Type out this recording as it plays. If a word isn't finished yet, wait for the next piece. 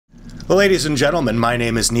Well, ladies and gentlemen, my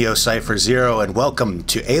name is Neo Cypher Zero, and welcome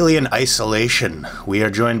to Alien Isolation. We are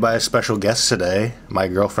joined by a special guest today. My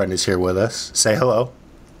girlfriend is here with us. Say hello.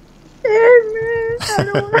 Hey, man,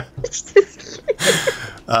 I don't watch this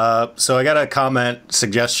game. So I got a comment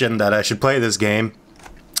suggestion that I should play this game,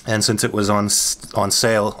 and since it was on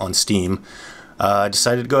sale on Steam, I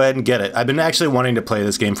decided to go ahead and get it. I've been actually wanting to play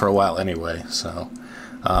this game for a while anyway, so...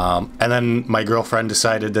 and then my girlfriend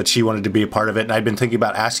decided that she wanted to be a part of it, and I'd been thinking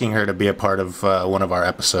about asking her to be a part of one of our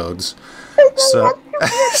episodes. So,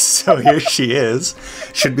 so here she is.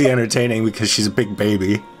 Should be entertaining because she's a big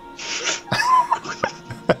baby.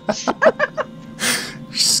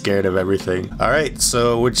 She's scared of everything. Alright,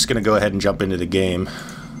 so we're just gonna go ahead and jump into the game.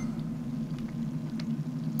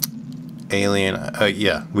 Alien,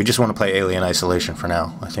 yeah, we just want to play Alien Isolation for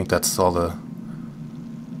now. I think that's all the...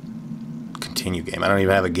 Continue game. I don't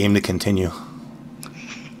even have a game to continue.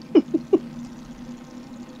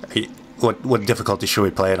 What difficulty should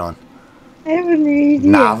we play it on? I have no idea.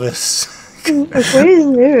 Novice. What is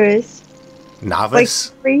novice?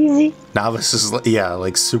 Novice? Like crazy? Novice is, yeah,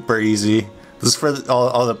 like super easy. This is for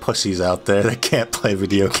all the pussies out there that can't play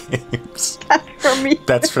video games. That's for me.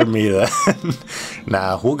 That's for me then.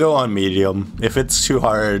 Nah, we'll go on medium. If it's too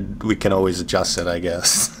hard, we can always adjust it, I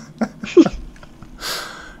guess.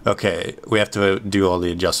 Okay, we have to do all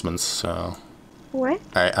the adjustments, so... What?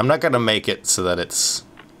 Alright, I'm not gonna make it so that it's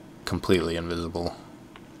completely invisible.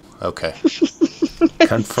 Okay.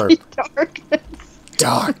 Confirm. Darkness.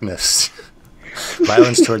 Darkness.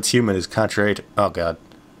 Violence towards human is contrary to... Oh, God.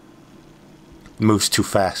 Moves too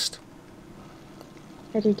fast.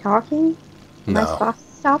 Are you talking? Am I No. supposed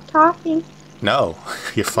to stop talking? No,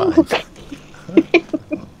 you're fine.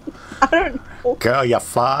 I don't know. Girl, you're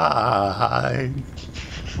fine.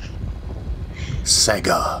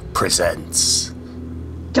 Sega presents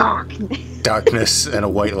Darkness. darkness and a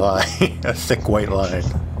white line, a thick white line.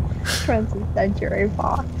 20th Century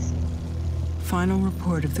Fox. Final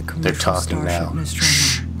report of the They're commercial talking now. starship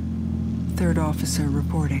Nostromo. Third officer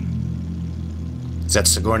reporting. Is that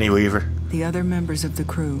Sigourney Weaver? The other members of the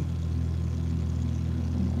crew.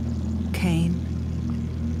 Kane,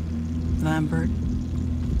 Lambert,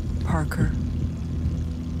 Parker,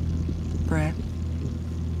 Brett,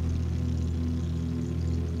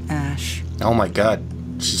 Ash, Oh my God,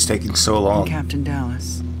 she's taking so and long. Captain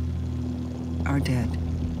Dallas are dead.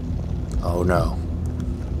 Oh no.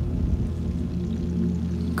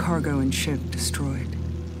 Cargo and ship destroyed.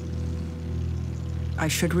 I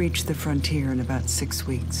should reach the frontier in about 6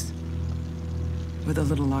 weeks. With a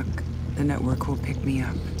little luck, the network will pick me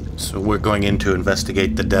up. So we're going in to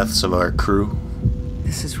investigate the deaths of our crew.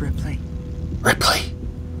 This is Ripley, Ripley!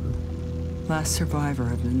 last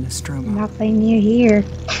survivor of the Nostromo. Nothing new here.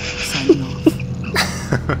 Signing off.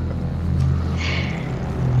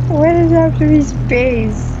 What does it have to be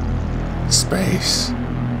space? Space.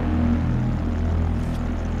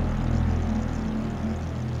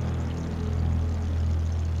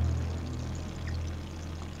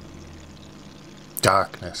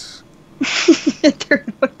 Darkness. There's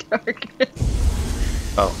no darkness.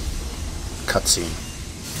 Oh. Cutscene.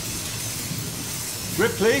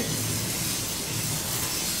 Ripley?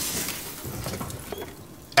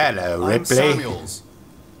 Hello, I'm Ripley. Samuels.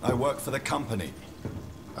 I work for the company.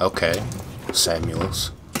 Okay.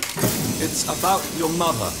 Samuels. It's about your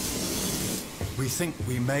mother. We think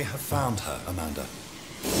we may have found her, Amanda.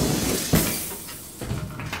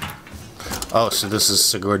 Oh, so this is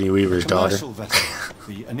Sigourney Weaver's daughter. Commercial vessel,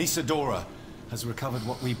 the Anisadora, has recovered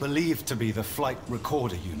what we believe to be the flight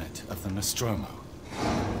recorder unit of the Nostromo.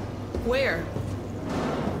 Where?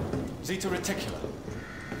 Zeta Reticula.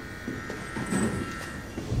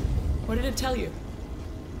 What did it tell you?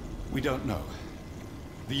 We don't know.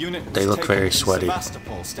 The unit was They look taken very to sweaty.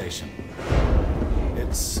 Sevastopol Station.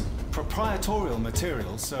 It's proprietorial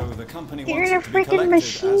material, so the company You're wants in a it to be freaking collected as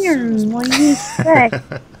soon machine as room. What do you expect?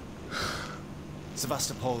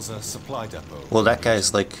 Sevastopol's a supply depot. Well, that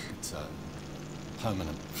guy's like... It's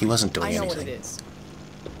permanent. He wasn't doing I know anything. what it is.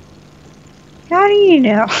 How do you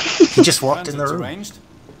know? He just walked in the Transit's room. arranged.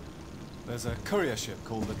 There's a courier ship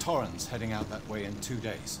called the Torrens heading out that way in 2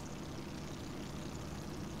 days.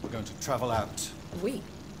 We're going to travel out. We.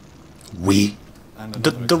 We? And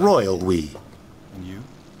The another royal we. And you,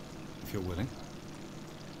 if you're willing.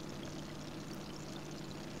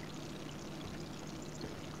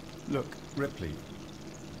 Look, Ripley,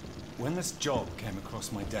 when this job came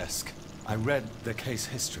across my desk, I read the case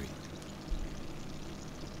history.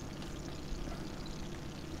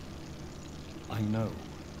 I know.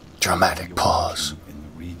 Dramatic you're pause. working in the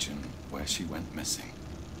region where she went missing.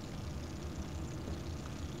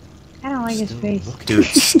 I don't like his Still face. looking. Dude,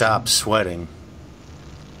 stop sweating.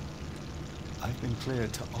 I've been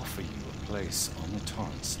cleared to offer you a place on the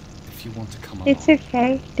Torrance if you want to come along. It's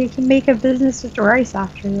okay. They can make a business with rice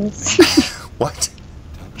after this. What?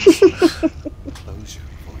 Don't be sure. Closure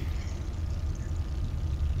for you.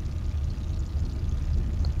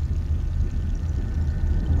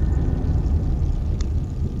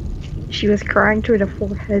 She was crying through the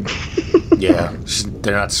forehead. Yeah,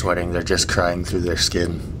 they're not sweating, they're just crying through their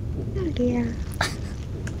skin. Yeah.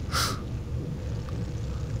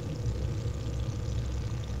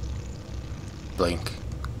 Blink.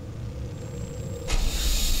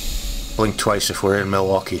 Blink twice if we're in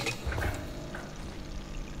Milwaukee.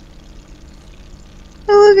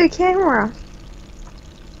 Oh, look, a camera.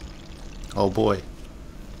 Oh boy.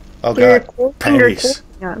 Oh They're god, recording panties.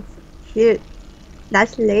 us. Shit.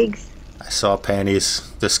 That's legs. I saw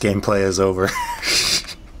panties. This gameplay is over.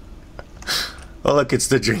 Oh look, it's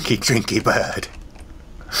the drinky bird.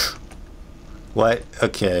 What?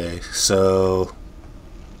 Okay, so...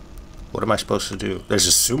 What am I supposed to do? There's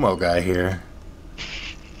a sumo guy here.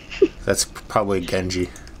 That's probably Genji.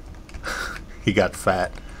 He got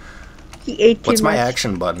fat. He ate too What's my much.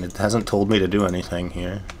 action button? It hasn't told me to do anything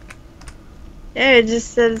here. Yeah, it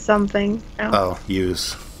just said something. Oh,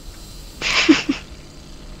 use.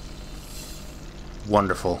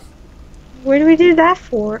 Wonderful. What do we do that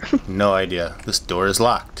for? No idea. This door is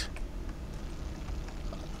locked.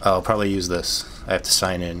 I'll probably use this. I have to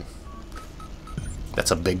sign in. That's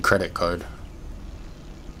a big credit card.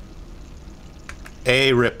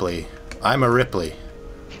 A Ripley. I'm a Ripley.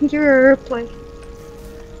 You're a Ripley.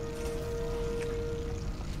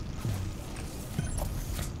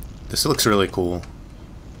 This looks really cool.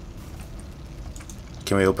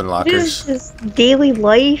 Can we open What is lockers? this daily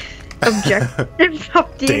life objective?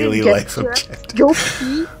 Updated Daily get life dressed, objective. Go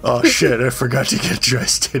pee. Oh shit, I forgot to get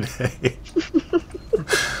dressed today.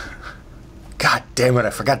 God damn it, I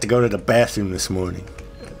forgot to go to the bathroom this morning.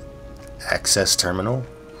 Access terminal.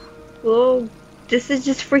 Well, this is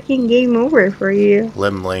just freaking game over for you.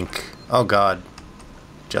 Limb link. Oh god.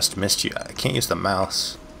 Just missed you. I can't use the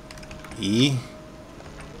mouse. E?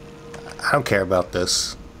 I don't care about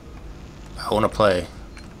this. I want to play.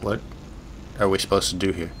 What are we supposed to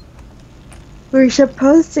do here? We're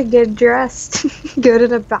supposed to get dressed, go to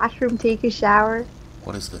the bathroom, take a shower.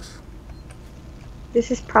 What is this? This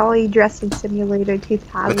is probably Dressing Simulator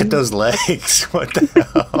 2000. Look at those legs. What the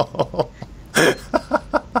hell?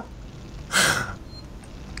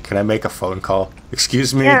 Can I make a phone call?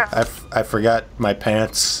 Excuse me, Yeah. I forgot my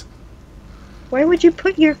pants. Why would you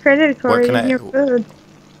put your credit card can in I- your food?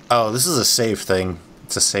 Oh, this is a save thing.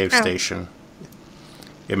 It's a save Oh. station.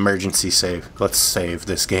 Emergency save. Let's save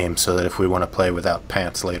this game so that if we want to play without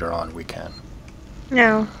pants later on, we can.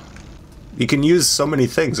 No. You can use so many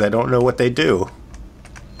things, I don't know what they do.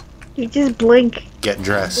 You just blink. Get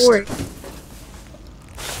dressed. Or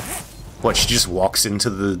What, she just walks into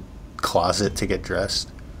the closet to get dressed?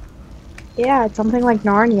 yeah, it's something like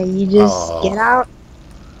Narnia. You just Oh. get out,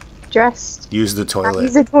 dressed. Use the Use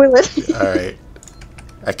toilet. the toilet. Alright.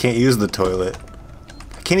 I can't use the toilet.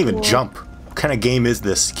 I can't even Cool. jump. What kind of game is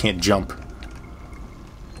this? You can't jump.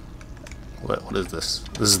 What is this?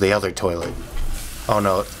 This is the other toilet. Oh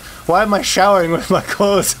no. Why am I showering with my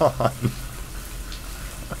clothes on?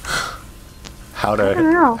 I don't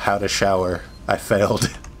know. How to shower. I failed.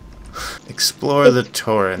 Explore the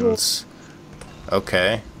Torrens.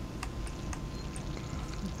 Okay.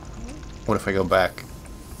 What if I go back?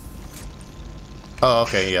 Oh,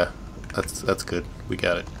 okay, yeah. That's good. We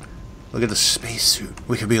got it. Look at the spacesuit.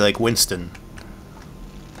 We could be like Winston.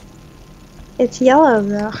 It's yellow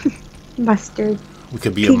though. Mustard. We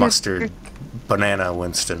could be a Peanut mustard banana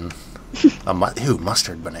Winston. Ew,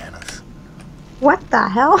 mustard bananas. What the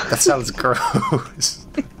hell? That sounds gross.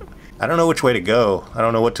 I don't know which way to go. I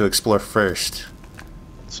don't know what to explore first.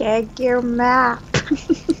 Check your map.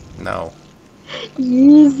 No.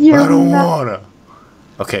 Use your I don't map. wanna.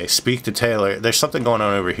 Okay, speak to Taylor. There's something going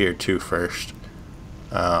on over here too first.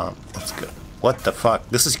 Let's go. What the fuck?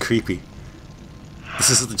 This is creepy. This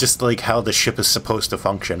is just like how the ship is supposed to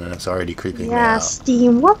function, and it's already creeping me Yeah, out.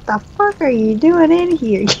 Steam, what the fuck are you doing in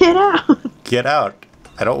here? Get out. Get out.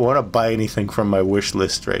 I don't want to buy anything from my wish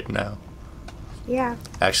list right now. Yeah.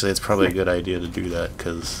 Actually, it's probably a good idea to do that,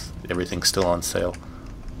 because everything's still on sale.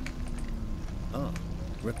 Oh,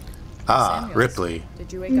 Ripley. Ah, Samuels. Ripley.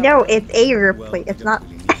 Did you wake up? No, it's a Well, Ripley. you It's don't not.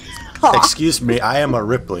 really need this. Aw. Excuse me, I am a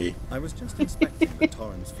Ripley. I was just inspecting the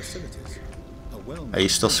Torrens facilities. A well-known Are you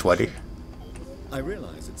still sweaty? I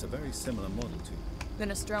realize it's a very similar model to, The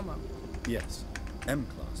Nostromo. yes,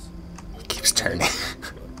 M-Class. It keeps turning.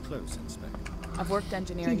 But close inspection. I've worked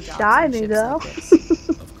engineering He's jobs shy on me, ships though. like this.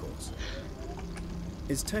 Of course.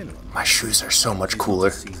 Is Taylor on? My shoes are so much He's not cooler.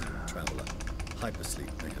 a seasoned traveler.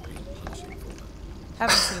 Hypersleep may have been punishing for her.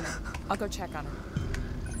 Haven't seen her. I'll go check on her.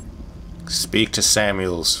 Speak to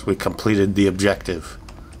Samuels. We completed the objective.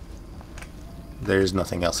 There's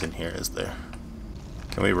nothing else in here, is there?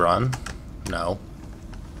 Can we run? No.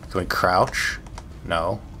 Can we crouch?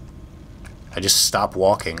 No. I just stop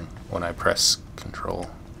walking when I press control.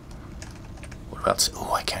 What about...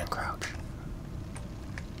 Oh, I can crouch.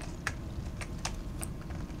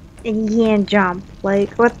 And you can't jump.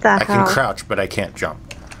 Like, what the I hell? can crouch, but I can't jump.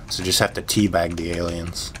 So just have to teabag the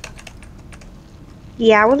aliens.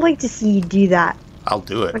 Yeah, I would like to see you do that. I'll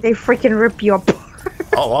do Where it. they freaking rip you apart.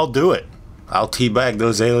 Oh, I'll do it. I'll teabag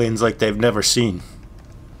those aliens like they've never seen.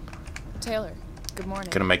 Taylor, good morning.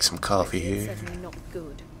 Gonna make some coffee It's here. certainly not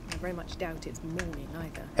good. I very much doubt it's morning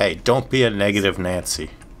either. Hey, don't be a negative Nancy.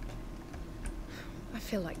 I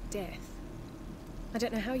feel like death. I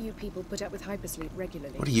don't know how you people put up with hypersleep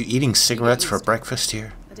regularly. What are you eating cigarettes for breakfast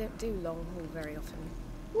here? I don't do long haul very often.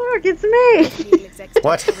 Look, it's me. Legal execs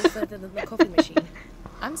What? travel further than the coffee machine.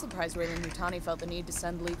 I'm surprised Raymond Mutani felt the need to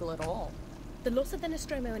send legal at all. The loss of the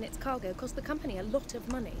Nostromo and its cargo cost the company a lot of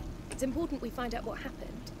money. It's important we find out what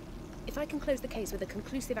happened. If I can close the case with a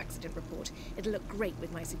conclusive accident report, it'll look great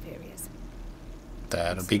with my superiors.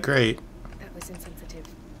 That'd be great. That was insensitive.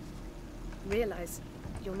 Realize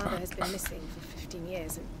your mother has been missing for 15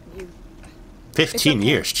 years and you... 15 okay.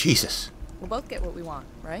 years, Jesus. We'll both get what we want,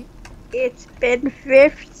 right? It's been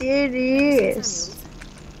 15 years. Samuels.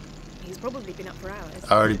 He's probably been up for hours.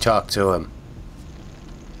 I already talked to him.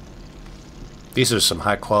 These are some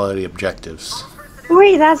high quality objectives.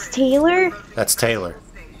 Wait, that's Taylor? That's Taylor.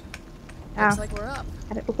 Looks Oh. like we're up.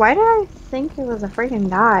 Why did I think it was a freaking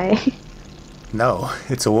guy? No,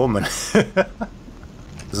 it's a woman. Is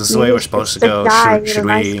this the way we're supposed to It's the go? guy Should, with should the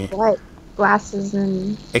nice we... white glasses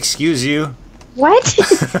and... Excuse you? What?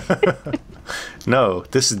 No,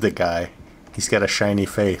 this is the guy. He's got a shiny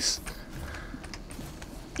face.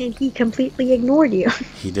 And he completely ignored you.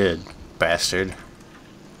 He did, bastard.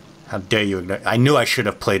 How dare you ignore... I knew I should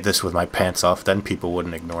have played this with my pants off, then people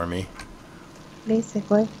wouldn't ignore me.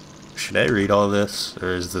 Basically. Should I read all this?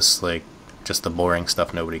 Or is this, like, just the boring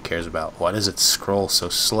stuff nobody cares about? Why does it scroll so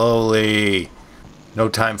slowly? No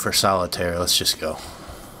time for solitaire, let's just go.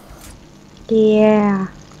 Yeah.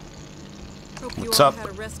 Hope What's you all up? had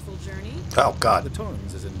a restful journey. Oh, The God.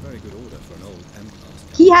 Torrens is in very good order for an old Empire.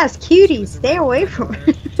 He has cuties. Stay away from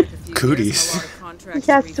him. Cooties.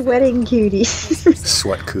 He has sweating cuties.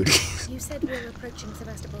 Sweat cooties. You said we're approaching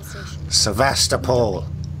Sevastopol Station. Sevastopol.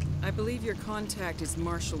 I believe your contact is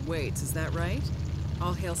Marshal Waits, is that right?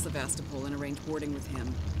 I'll hail Sevastopol and arrange boarding with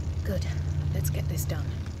him. Good. Let's get this done.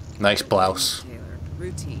 Nice blouse. Taylor,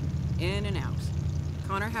 routine. In and out.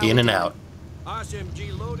 Connor, how In we and doing? out.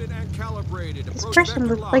 SMG loaded and calibrated. This Approach person vector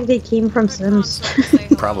looks lock. like they came from Sims. Say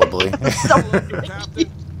hello. Probably.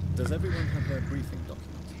 Captain. Does everyone have their briefing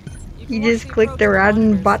documents? You You can watch just the click the approach random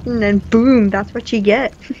monitors. button and boom, that's what you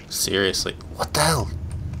get. Seriously. What the hell?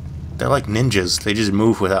 They're like ninjas. They just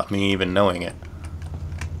move without me even knowing it.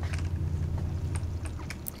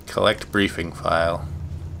 Collect briefing file.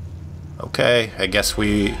 Okay, I guess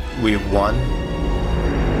we've won.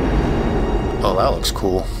 Oh, that looks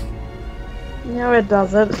cool. No, it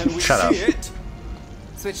doesn't. Can we Shut up. see it?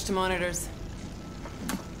 Switch to monitors.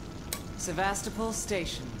 Sevastopol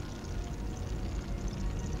Station.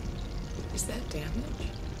 Is that damage?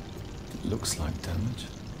 It looks like damage.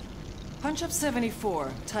 Punch up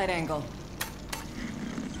 74, tight angle.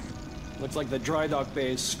 Looks like the dry dock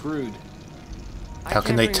bay is screwed. I How can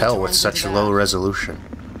can't they bring the tell with Torrens such into low that. resolution?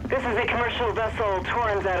 This is a commercial vessel,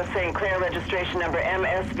 Torrens out of St. Clair, registration number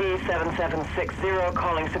MSV7760,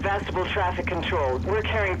 calling Sevastopol Traffic Control. We're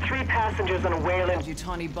carrying 3 passengers on a Wayland.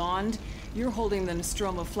 Yutani Bond, you're holding the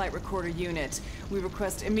Nostromo flight recorder unit. We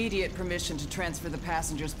request immediate permission to transfer the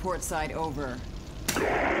passengers port side over.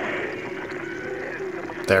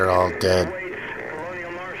 They're all dead.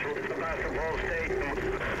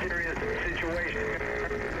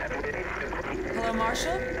 Hello,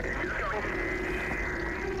 Marshal?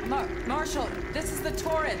 Marshal, this is the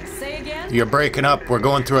Torrens. Say again? You're breaking up. We're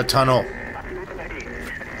going through a tunnel.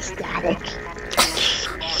 Static.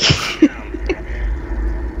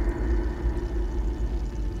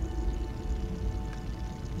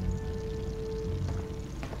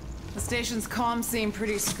 The station's comms seem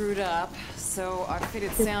pretty screwed up, so I fitted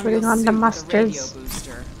Just sound putting on suit the with a radio mustards.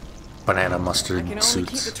 booster. Banana I mustard can only keep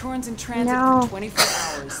the suits. Torrens in transit No. for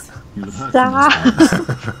 24 hours. Stop.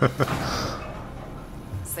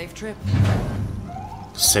 Safe trip.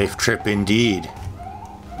 Safe trip indeed.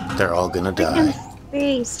 They're all gonna Freaking die.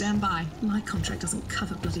 space. Stand by. My contract doesn't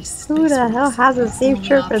cover bloody space. Who the hell wars. has a It's safe not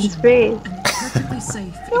trip an in option. space? And perfectly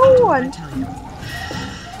safe if No you do what I one. tell you.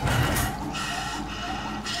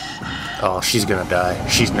 Oh, she's gonna die.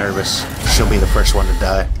 She's nervous. She'll be the first one to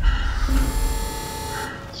die.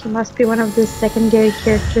 She must be one of the secondary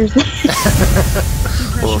characters.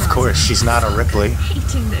 Well, of course, she's not a Ripley.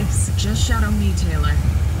 Hating this. Just shadow me, Taylor.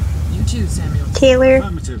 You too, Samuel. Taylor,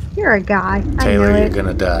 Affirmative. you're a guy. Taylor, I you're knew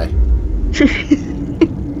gonna die.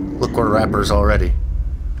 Look, we're rappers already.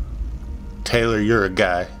 Taylor, you're a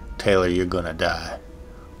guy. Taylor, you're gonna die.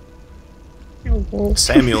 it.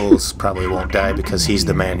 Samuels probably won't die because he's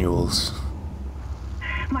the manuals.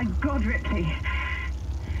 My God, Ripley.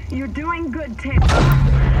 You're doing good, Taylor.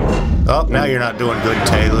 Oh, now you're not doing good,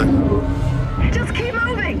 Taylor. Just keep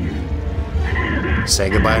moving. Say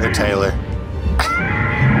goodbye to Taylor.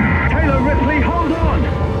 Taylor, Ripley, hold on.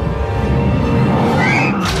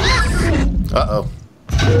 Uh-oh.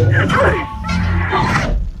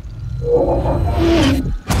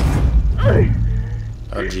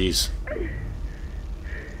 Oh, jeez.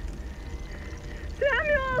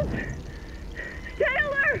 Samuel!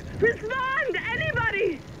 Taylor! Respond!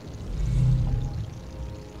 Anybody!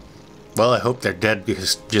 Well, I hope they're dead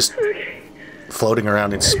because just floating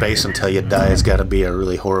around in space until you die has got to be a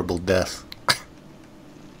really horrible death.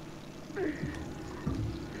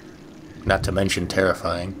 Not to mention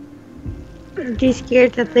terrifying. I'm too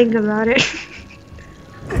scared to think about it.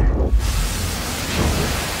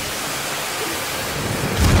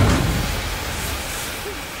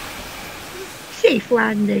 Safe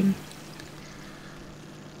landing.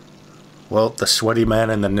 Well, the sweaty man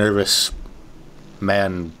and the nervous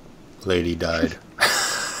man lady died.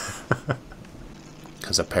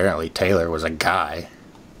 Because apparently Taylor was a guy.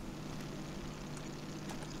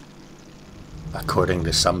 According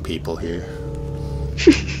to some people here.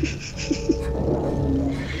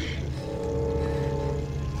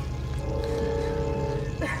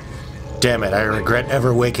 Damn it, I regret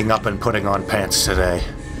ever waking up and putting on pants today.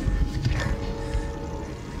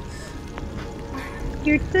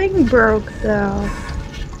 Your thing broke though.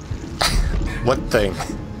 What thing?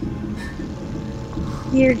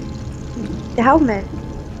 Your helmet.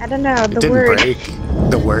 I don't know, It the didn't word. break.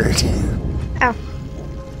 The word. Oh.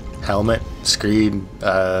 Helmet, screen,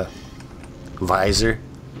 visor.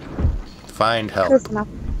 Find help. Close enough.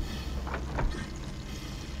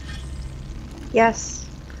 Yes.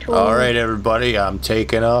 Totally. Alright, everybody, I'm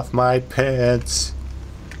taking off my pants.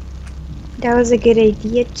 That was a good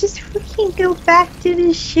idea. Just freaking go back to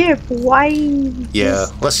the ship. Why? Yeah,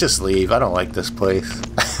 let's just leave. I don't like this place.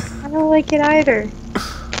 I don't like it either.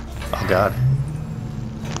 Oh, God.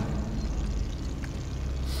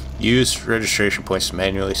 Use registration points to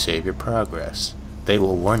manually save your progress. They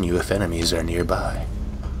will warn you if enemies are nearby.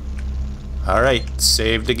 Alright,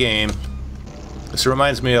 save the game. This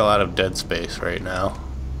reminds me a lot of Dead Space right now.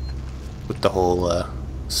 With the whole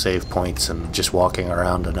save points and just walking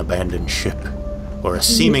around an abandoned ship. Or a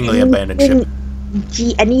seemingly abandoned ship.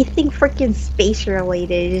 Gee, anything freaking space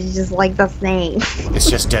related is just like the name. It's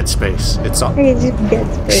just Dead Space. It's all. It's just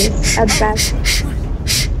Dead Space at best. Shh,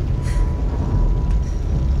 shh.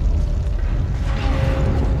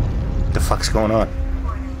 The fuck's going on?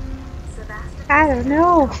 I don't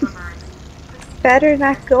know. Better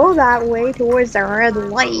not go that way towards the red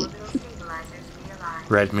light.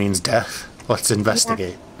 Red means death. Let's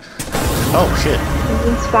investigate. Oh shit. It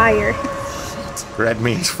means fire. Red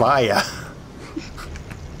means fire.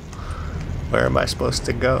 Where am I supposed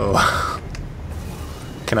to go?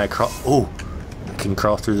 Can I crawl? Oh, I can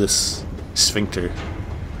crawl through this sphincter.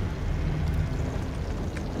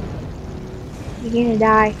 You're gonna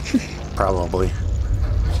die. Probably.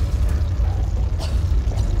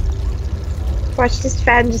 Watch this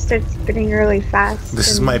fan just start spinning really fast. This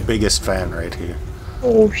is and- my biggest fan right here.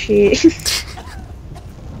 Oh shit.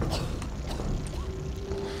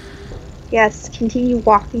 Yes, continue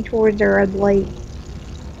walking towards the red light.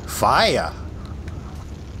 Fire!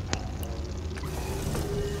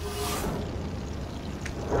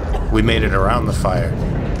 We made it around the fire.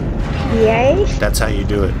 Yay? That's how you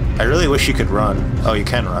do it. I really wish you could run. Oh, you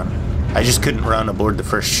can run. I just couldn't run aboard the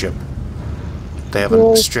first ship. They have a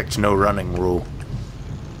Whoa. strict no running rule.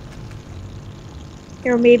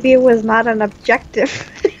 Or maybe it was not an objective.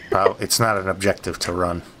 It's not an objective to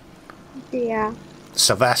run. Yeah.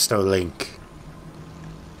 Sevastopol link.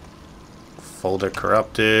 Folder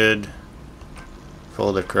corrupted.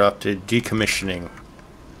 Folder corrupted. Decommissioning.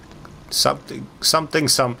 Something, something,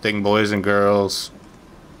 something, boys and girls.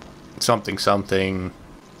 Something, something.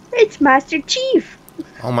 It's Master Chief.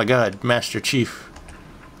 Oh my god, Master Chief.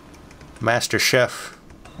 Master Chef.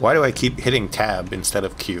 Why do I keep hitting tab instead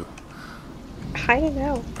of Q? I don't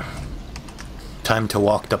know. Time to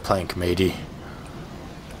walk the plank, matey.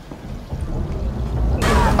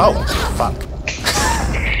 Oh, fuck.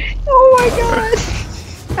 Oh my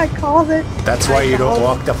god! I called it. That's why you don't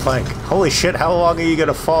walk the plank. Holy shit, how long are you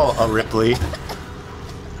gonna fall, Ripley?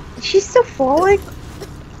 She's still falling?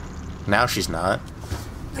 Now she's not.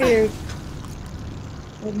 Weird.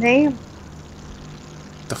 The name?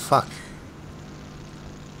 The fuck?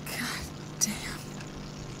 God damn.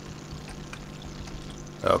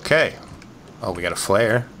 Okay. Oh, we got a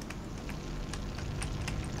flare.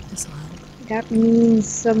 This'll help. That means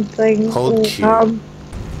something. Hold Q.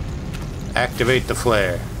 Activate the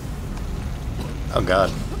flare. Oh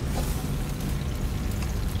god.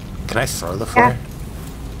 Can I throw the flare?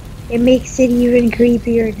 It makes it even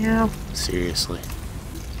creepier now. Seriously.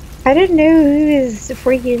 I didn't know who was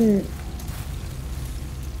freaking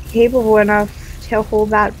capable enough to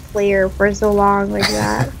hold that flare for so long like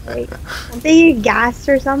that. Like, won't they get gassed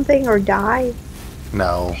or something or die?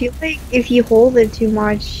 No. I feel like if you hold it too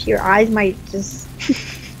much, your eyes might just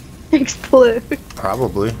explode.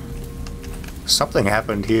 Probably. Something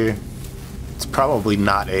happened here. It's probably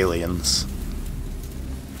not aliens.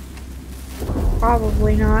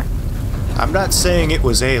 Probably not. I'm not saying it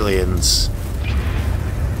was aliens.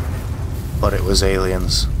 But it was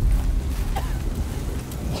aliens.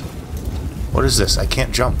 What is this? I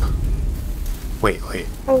can't jump. Wait.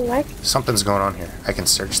 Oh, what? Something's going on here. I can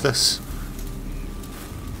search this.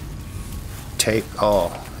 Take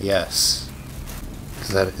all. Yes. Is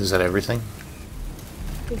that everything?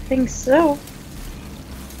 I think so.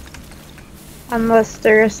 Unless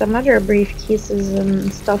there are some other briefcases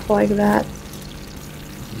and stuff like that.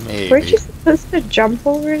 Maybe. Weren't you supposed to jump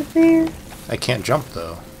over there? I can't jump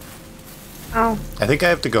though. Oh. I think I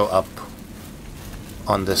have to go up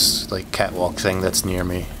on this like catwalk thing that's near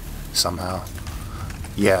me somehow.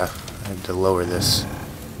 Yeah, I have to lower this.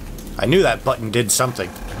 I knew that button did something.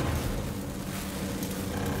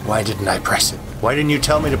 Why didn't I press it? Why didn't you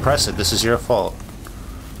tell me to press it? This is your fault.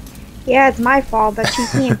 Yeah, it's my fault that you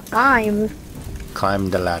can't climb. Climb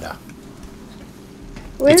the ladder.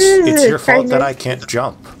 Where It's is your it? fault that I can't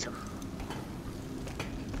jump.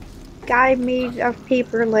 Guy made of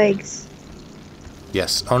paper legs.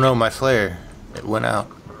 Yes. Oh no, my flare. It went out.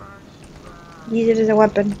 Use it as a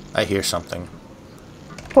weapon. I hear something.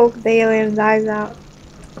 Poke the alien's eyes out.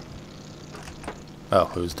 Oh,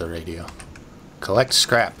 who's the radio? Collect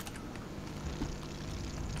scrap.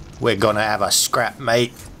 We're gonna have a scrap,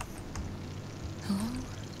 mate. Hello?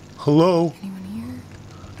 Hello? Anyone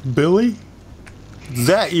here? Billy? Is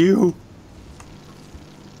that you?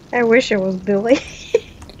 I wish it was Billy.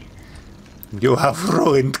 You have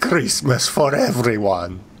ruined Christmas for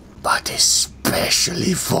everyone, but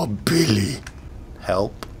especially for Billy.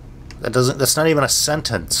 Help? That's not even a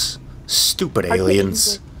sentence. Stupid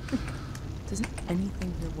aliens. Doesn't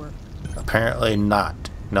anything here work? Apparently not.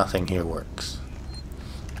 Nothing here works.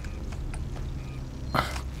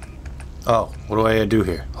 Oh, what do I do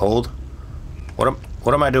here? Hold?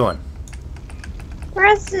 What am I doing?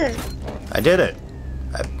 Press it. I did it.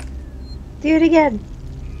 Do it again.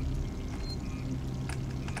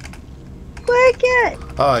 Click it.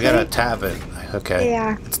 Oh, I gotta tap it. Okay.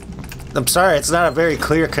 Yeah. I'm sorry, it's not a very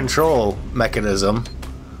clear control mechanism.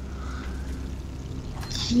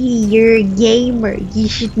 Gee, you're a gamer. You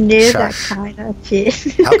should know that Shush. kind of shit.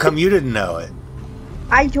 How come you didn't know it?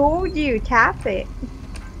 I told you, tap it.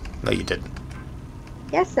 No, you didn't.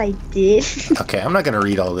 Yes, I did. Okay, I'm not gonna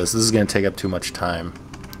read all this. This is gonna take up too much time.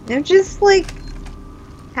 No, just like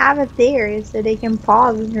have it there so they can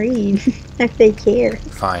pause and read if they care.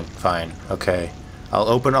 Fine. Okay. I'll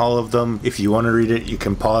open all of them. If you want to read it, you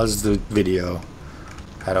can pause the video.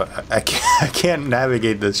 I can't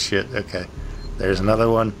navigate this shit. Okay. There's another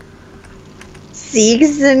one.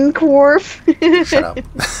 Seegson Corp. Shut up.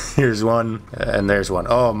 Here's one, and there's one.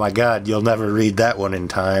 Oh my god, you'll never read that one in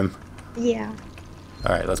time. Yeah.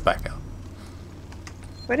 Alright, let's back out.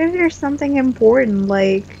 What if there's something important,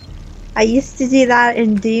 like I used to do that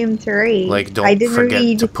in Doom 3. Like, I don't didn't forget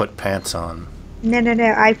read... to put pants on. No,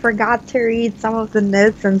 I forgot to read some of the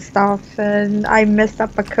notes and stuff, and I messed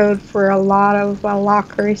up a code for a lot of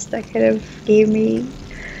lockers that could have gave me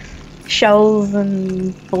shells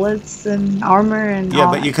and bullets and armor and Yeah,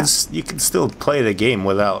 all but you that can still play the game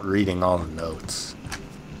without reading all the notes.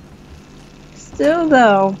 Still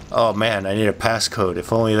though. Oh man, I need a passcode.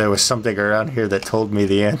 If only there was something around here that told me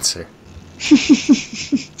the answer.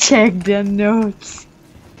 Check the notes.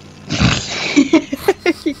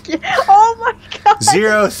 Oh my god.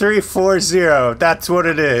 0340. That's what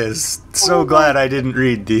it is. So Oh my- glad I didn't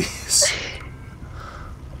read these.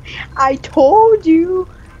 I told you.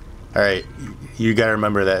 All right, you gotta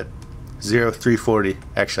remember that 0340.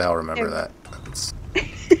 Actually, I'll remember that.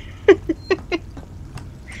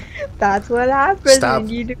 That's what happens Stop. when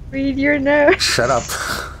you don't read your notes. Shut up.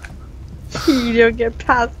 You don't get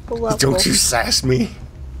past the level. Don't you sass me.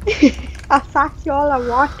 I'll sass you all I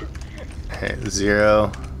want. Okay,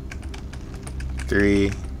 0, 3,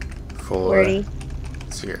 4, 40.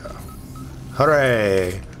 0.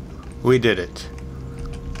 Hooray! We did it.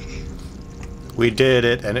 We did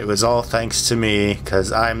it, and it was all thanks to me,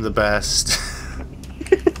 because I'm the best.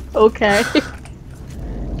 Okay.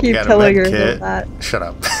 Keep Got a telling med yourself kit. that. Shut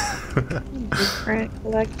up. Different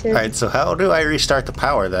collected. Alright, so how do I restart the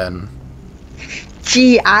power then?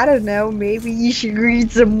 Gee, I don't know. Maybe you should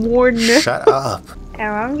read some more notes. Shut up. Oh,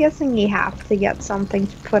 I'm guessing you have to get something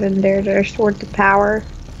to put in there to restore the power.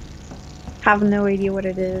 Have no idea what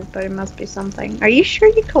it is, but it must be something. Are you sure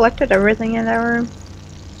you collected everything in that room?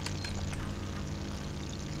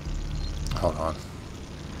 Hold on.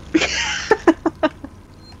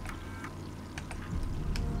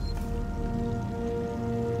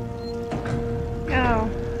 Oh,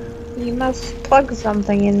 you must plug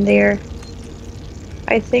something in there.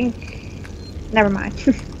 I think... Never mind.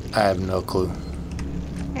 I have no clue.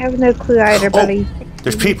 I have no clue either, buddy.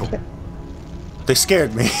 There's people. They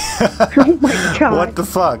scared me. Oh my god. What the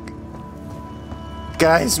fuck?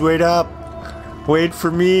 Guys, wait up. Wait for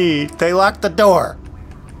me. They locked the door.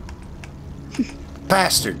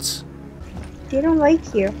 Bastards. They don't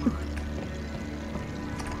like you.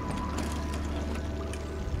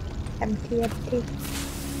 Empty, empty.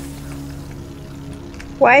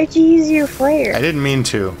 Why'd you use your flare? I didn't mean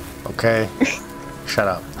to, okay? Shut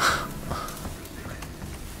up.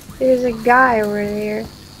 There's a guy over there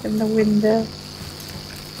in the window.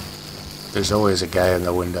 There's always a guy in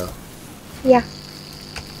the window. Yeah.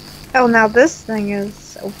 Oh, now this thing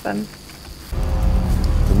is open.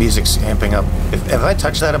 The music's amping up. If I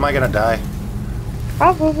touch that, am I gonna die?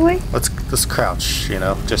 Probably. Let's crouch, you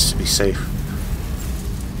know, just to be safe.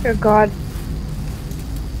 Oh god.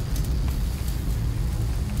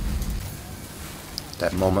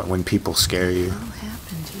 That moment when people scare you. What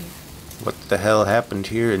happened here? What the hell happened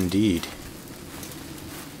here indeed?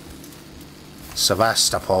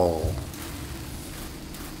 Sevastopol.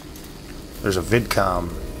 There's a vidcom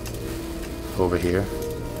over here.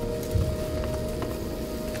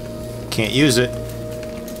 Can't use it.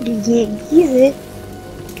 You can't use it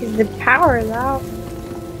because the power is out.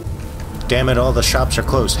 Damn it, all the shops are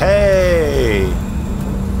closed. Hey!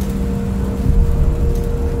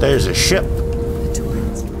 There's a ship.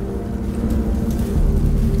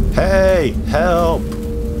 Hey, help!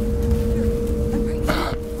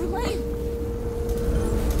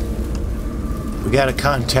 We gotta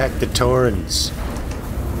contact the Torrens.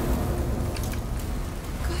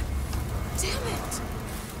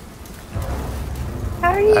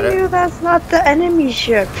 How do you know that's not the enemy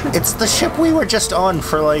ship? It's the ship we were just on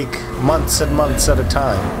for like months and months at a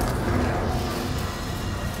time.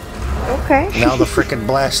 Okay. Now the frickin'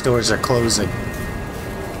 blast doors are closing.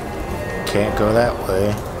 Can't go that way.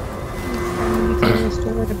 You can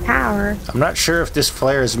restore the power. I'm not sure if this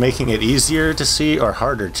flare is making it easier to see or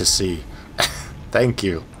harder to see. Thank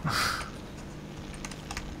you.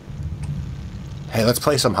 Hey, let's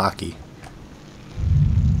play some hockey.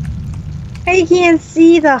 I can't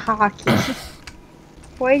see the hockey.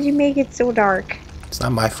 Why'd you make it so dark? It's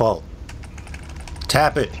not my fault.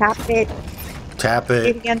 Tap it. Tap it. Tap Do it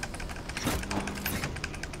it. again.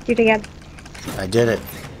 Do it again. I did it.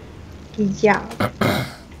 Good job.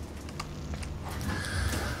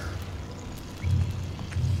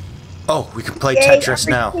 Oh, we can play Yay, Tetris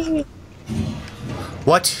now. everything.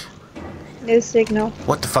 What? No signal.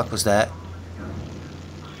 What the fuck was that?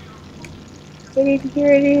 I didn't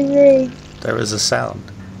hear anything. There was a sound.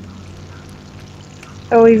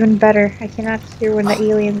 Oh, even better. I cannot hear when the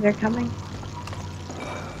aliens are coming.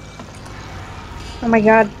 Oh my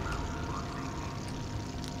god.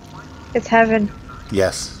 It's heaven.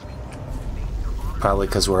 Yes. Probably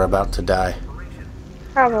because we're about to die.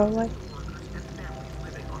 Probably.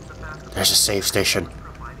 There's a save station.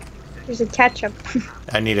 There's a ketchup.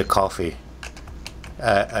 I need a coffee.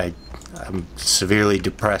 I'm severely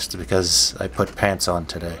depressed because I put pants on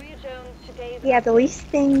today. Yeah, the least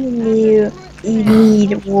thing you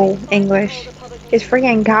need, well, English, is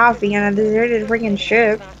friggin' coffee on a deserted friggin'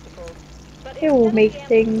 ship. It will make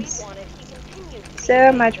things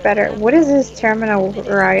so much better. What is this terminal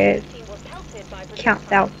riot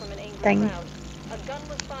countdown thing?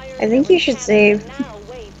 I think you should save.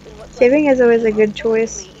 Saving is always a good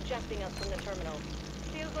choice.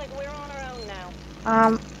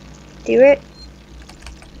 Do it.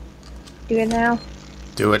 Do it now.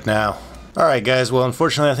 Do it now. Alright guys, well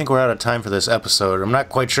unfortunately I think we're out of time for this episode. I'm not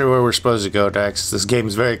quite sure where we're supposed to go next. This game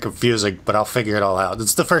is very confusing, but I'll figure it all out.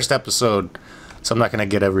 It's the first episode, so I'm not going to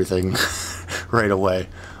get everything right away.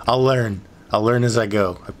 I'll learn. I'll learn as I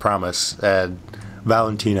go, I promise. And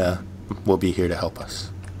Valentina will be here to help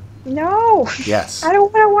us. No! Yes. I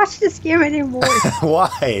don't want to watch this game anymore.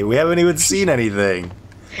 Why? We haven't even seen anything.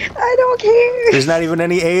 I don't care. There's not even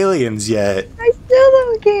any aliens yet. I still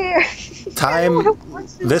don't care. Time.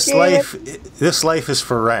 This life is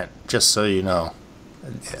for rent. Just so you know,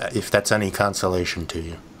 if that's any consolation to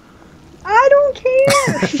you. I don't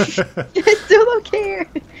care. I still don't care.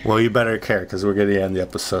 Well, you better care because we're going to end the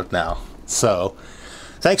episode now. So,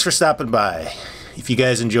 thanks for stopping by. If you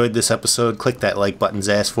guys enjoyed this episode, click that like button's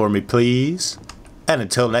ass for me, please. And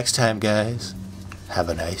until next time, guys, have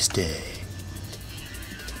a nice day.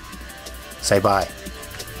 Say bye.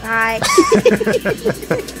 Bye.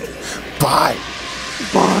 Bye.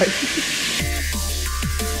 Bye.